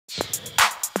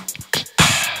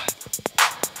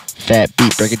that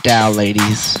beat. Break it down,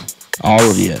 ladies. All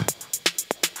of you.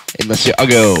 Unless you're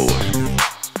Uggo.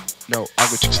 No,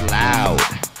 Uggo chicks loud.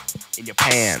 In your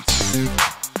pants.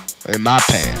 Or in my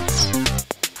pants.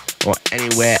 Or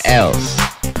anywhere else.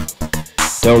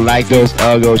 Don't like those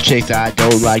Uggo chicks. I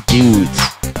don't like dudes.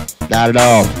 Not at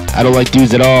all. I don't like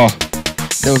dudes at all.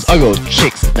 Those Uggo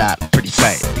chicks are not pretty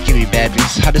sight. They give me bad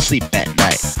dreams, how to sleep at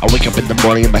night. I wake up in the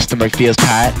morning and my stomach feels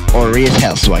tight, ornery as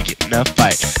hell, so I get in a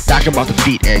fight. Knock them off the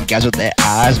feet and gouge with their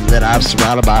eyes, and then I'm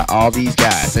surrounded by all these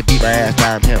guys. I beat my ass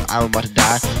down till I'm about to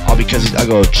die, all because these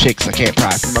Uggo chicks I can't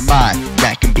pry from my mind.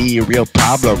 That can be a real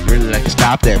problem, really like to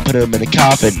stop them, put them in a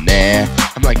coffin. Nah,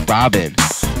 I'm like Robin.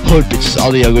 Hood bitches,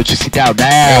 all the Uggo chicks get down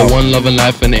now. Got one love in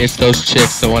life and it's those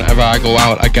chicks. So whenever I go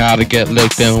out, I gotta get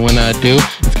licked. And when I do,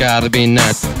 it's gotta be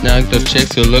nice. Now those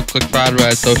chicks who look like fried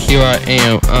rice. So here I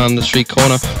am on the street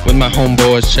corner with my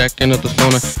homeboys checking out the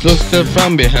phone. Looks good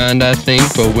from behind, I think,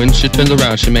 but when she turns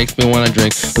around, she makes me wanna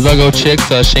drink. Those Uggo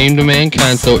chicks are ashamed of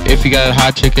mankind. So if you got a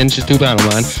hot chick and she's too down on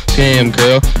mine, damn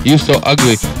girl, you so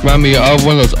ugly. Remind me of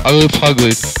one of those ugly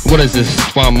puglies. What is this,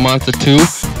 Swamp Monster 2?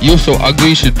 You so ugly,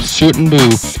 you should shoot and boo.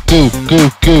 Goo, goo,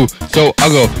 goo. So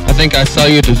Uggo, I think I saw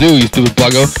you at the zoo, you stupid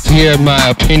buggo. So here are my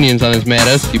opinions on these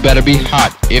matters. You better be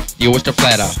hot if you wish to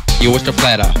flatter. You wish to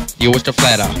flatter. You wish to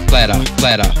flatter. Flatter,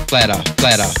 flatter, flatter,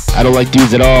 flatter. I don't like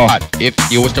dudes at all. Hot if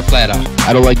you wish to flatter.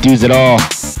 I don't like dudes at all.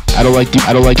 I don't like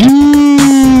dudes.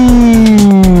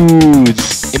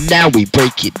 And now we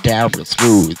break it down real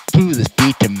smooth. Through this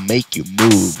beat to make you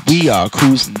move. We are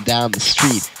cruising down the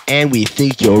street and we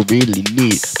think you're really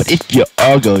neat. But if you're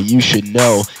Uggo, you should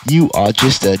know you are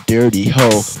just a dirty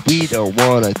hoe. We don't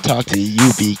wanna talk to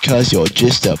you because you're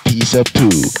just a piece of poo.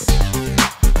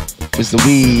 Mr.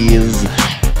 Wheels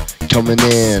coming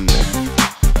in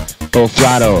full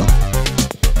throttle.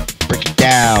 Break it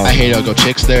down. I hate Uggo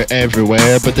chicks, they're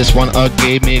everywhere, but this one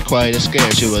gave me quite a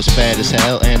scare. She was fat as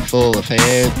hell and full of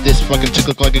hair. This fucking chick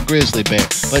looked like a grizzly bear,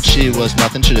 but she was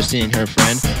nothing, should've seen her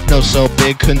friend. Nose so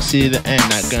big, couldn't see the end.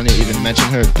 Not gonna even mention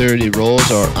her 30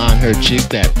 rolls or on her cheek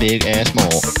that big ass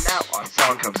mole. So now our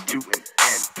song comes to an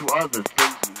end. To other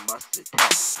things we must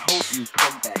attend. Hope you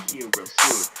come back here real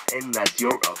soon, unless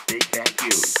you're a big fat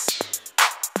dude.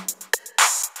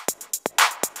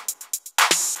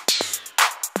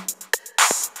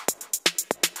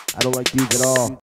 I don't like dudes at all.